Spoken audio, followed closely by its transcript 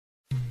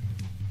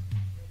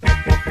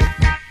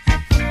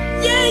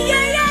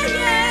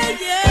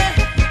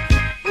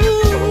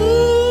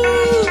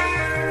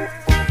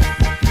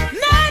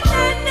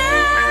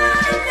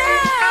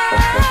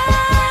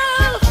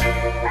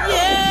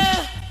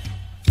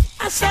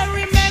say,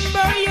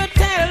 remember you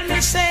tell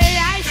me, say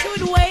I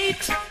should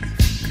wait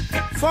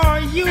for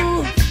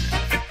you,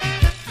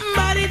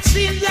 but it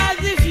seems as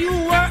if you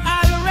were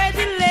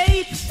already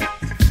late.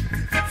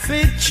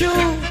 Fit you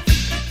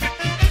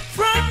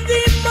from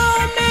the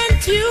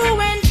moment you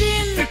went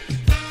in,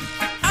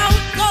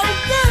 out of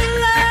the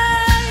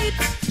light.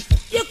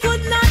 You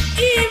could not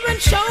even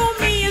show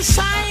me a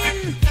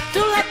sign to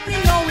let me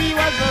know he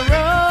was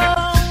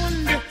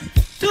around,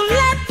 to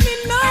let me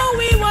know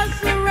he was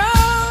around.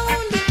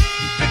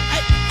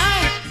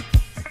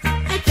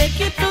 I take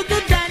you to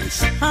the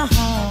dance,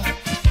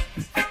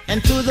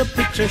 and to the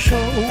picture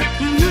show.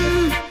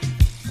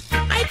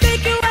 I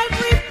take you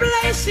every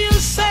place you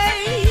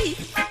say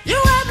you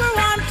ever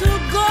want to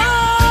go.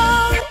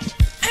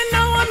 And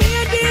now I'm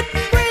here,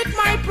 didn't break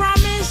my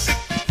promise,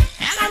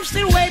 and I'm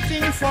still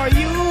waiting for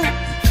you.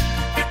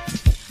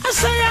 I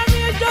say I'm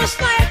here just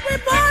like we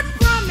both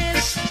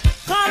promised.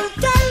 Come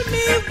tell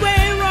me,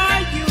 where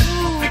are you?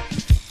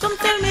 Come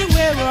tell me,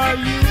 where are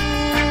you?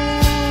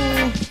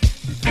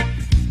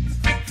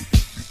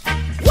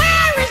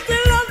 Where is the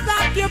love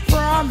that you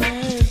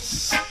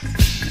promised?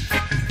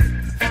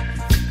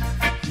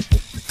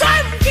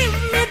 Come give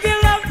me the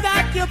love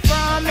that you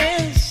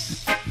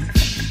promised.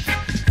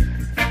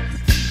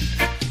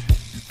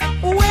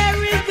 Where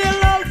is the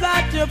love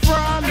that you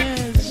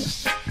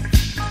promised?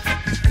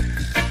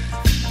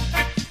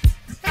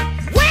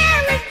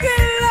 Where is the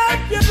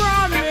love you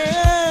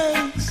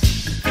promised?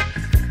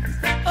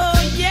 Oh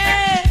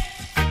yeah.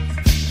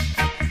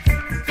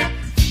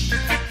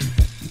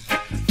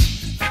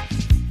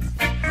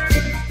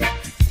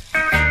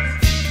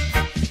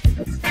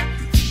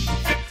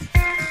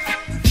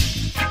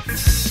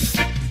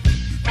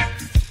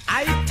 I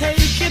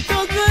take you to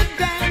the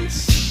dance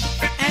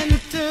and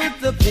to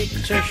the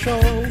picture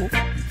show.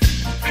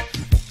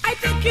 I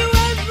take you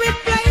every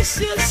place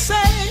you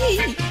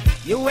say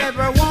you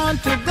ever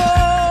want to go.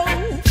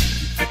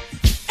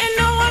 And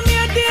now I'm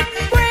here,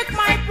 didn't break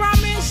my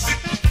promise,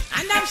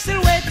 and I'm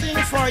still waiting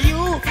for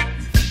you.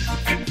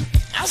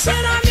 I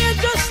said I'm here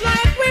just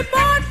like we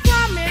both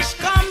promised.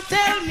 Come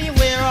tell me,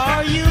 where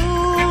are you?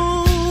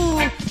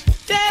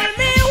 Tell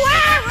me,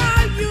 where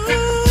are you?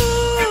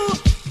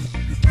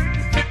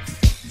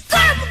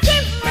 Come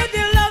give me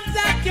the love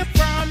that you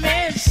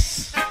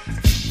promised.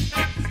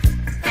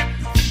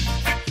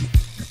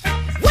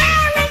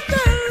 Where is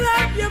the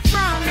love you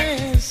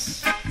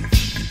promised?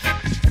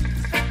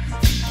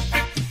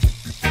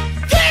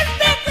 Give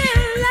me the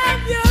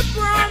love you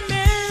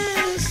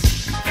promised.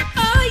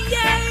 Oh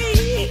yeah.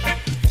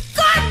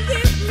 God,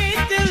 give me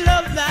the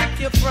love that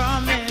you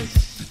promised.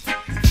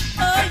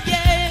 Oh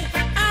yeah.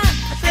 I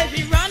said,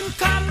 we run,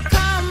 come,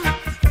 come.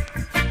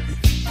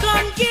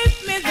 Come give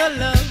me the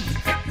love.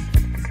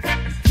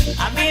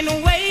 I've been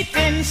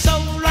waiting so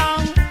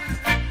long.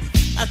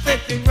 I said,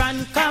 we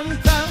run, come.